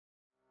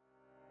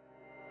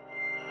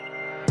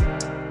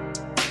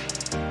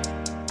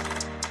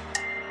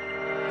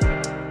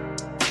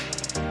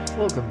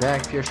Welcome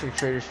back, pure strike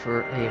traders,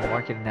 for a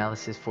market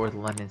analysis for the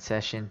London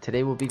session.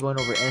 Today we'll be going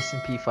over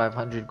S&P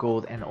 500,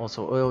 gold, and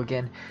also oil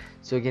again.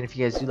 So again, if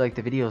you guys do like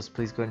the videos,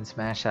 please go ahead and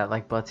smash that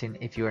like button.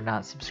 If you are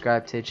not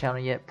subscribed to the channel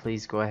yet,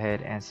 please go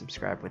ahead and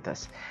subscribe with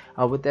us.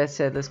 With that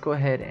said, let's go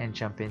ahead and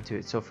jump into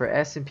it. So for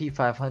S&P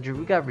 500,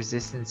 we got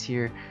resistance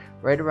here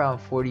right around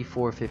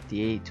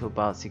 44.58 to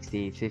about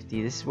 68.50.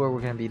 This is where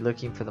we're going to be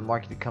looking for the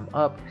market to come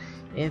up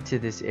into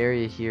this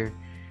area here.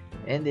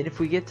 And then if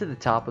we get to the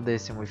top of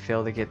this and we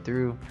fail to get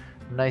through,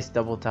 a nice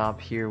double top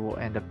here will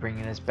end up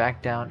bringing us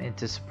back down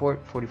into support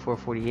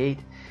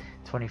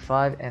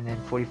 44.48.25 and then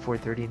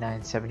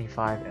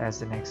 44.39.75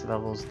 as the next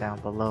levels down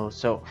below.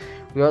 So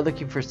we are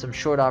looking for some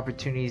short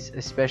opportunities,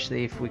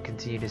 especially if we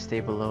continue to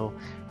stay below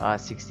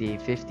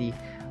 68.50.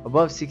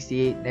 Above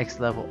 68, next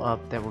level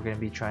up that we're going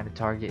to be trying to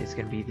target is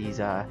going to be these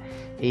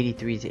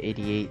 83 to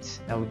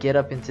 88s. Now we get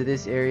up into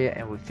this area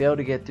and we fail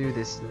to get through.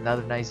 This is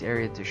another nice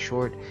area to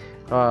short.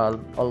 A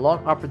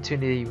long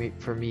opportunity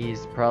for me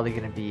is probably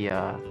going to be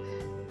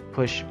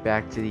push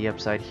back to the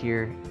upside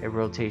here, a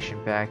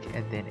rotation back,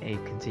 and then a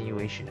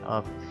continuation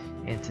up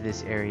into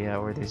this area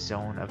or this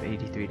zone of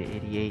 83 to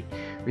 88.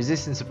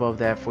 Resistance above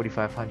that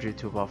 4500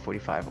 to about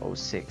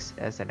 4506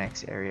 as the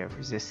next area of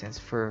resistance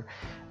for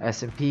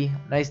S&P.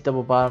 Nice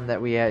double bottom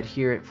that we had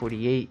here at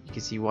 48. You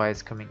can see why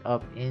it's coming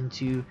up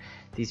into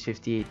these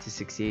 58 to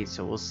 68.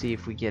 So we'll see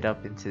if we get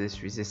up into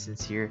this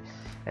resistance here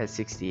at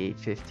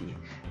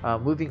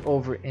 68.50. Moving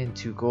over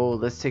into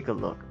gold, let's take a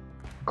look.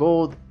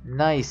 Gold,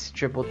 nice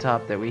triple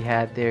top that we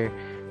had there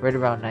right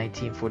around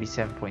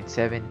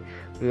 1947.7.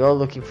 we are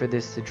looking for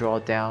this to draw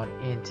down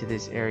into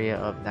this area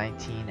of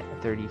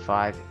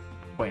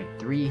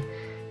 1935.3,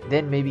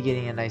 then maybe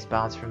getting a nice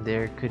bounce from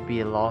there. Could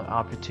be a long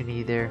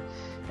opportunity there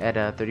at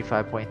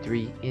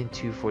 35.3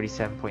 into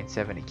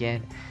 47.7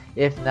 again.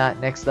 If not,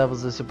 next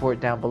levels of support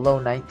down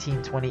below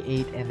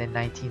 1928 and then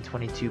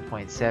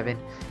 1922.7, and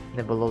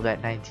then below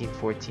that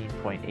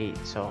 1914.8.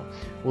 so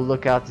we'll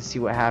look out to see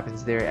what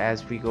happens there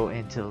as we go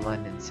into the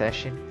London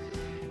session.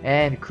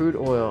 And crude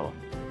oil,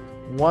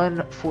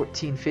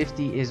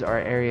 114.50 is our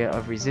area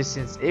of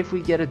resistance. If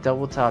we get a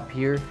double top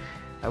here,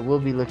 I will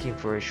be looking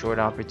for a short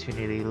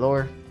opportunity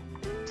lower.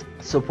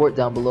 Support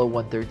down below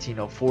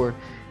 113.04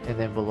 and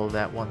then below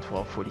that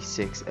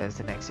 112.46 as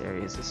the next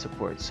areas of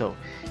support. So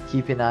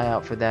keep an eye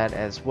out for that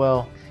as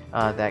well.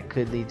 That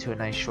could lead to a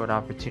nice short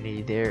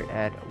opportunity there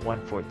at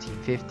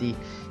 114.50.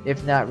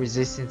 If not,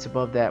 resistance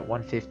above that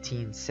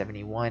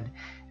 115.71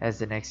 as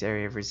the next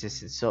area of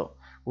resistance. So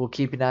we'll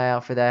keep an eye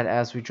out for that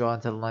as we draw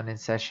into the London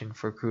session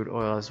for crude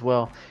oil as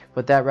well.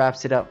 But that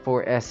wraps it up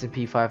for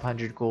S&P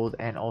 500, gold,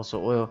 and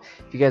also oil.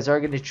 If you guys are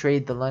going to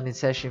trade the London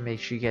session, make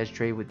sure you guys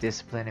trade with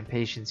discipline and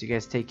patience. You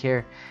guys take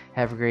care.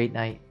 Have a great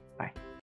night. Bye.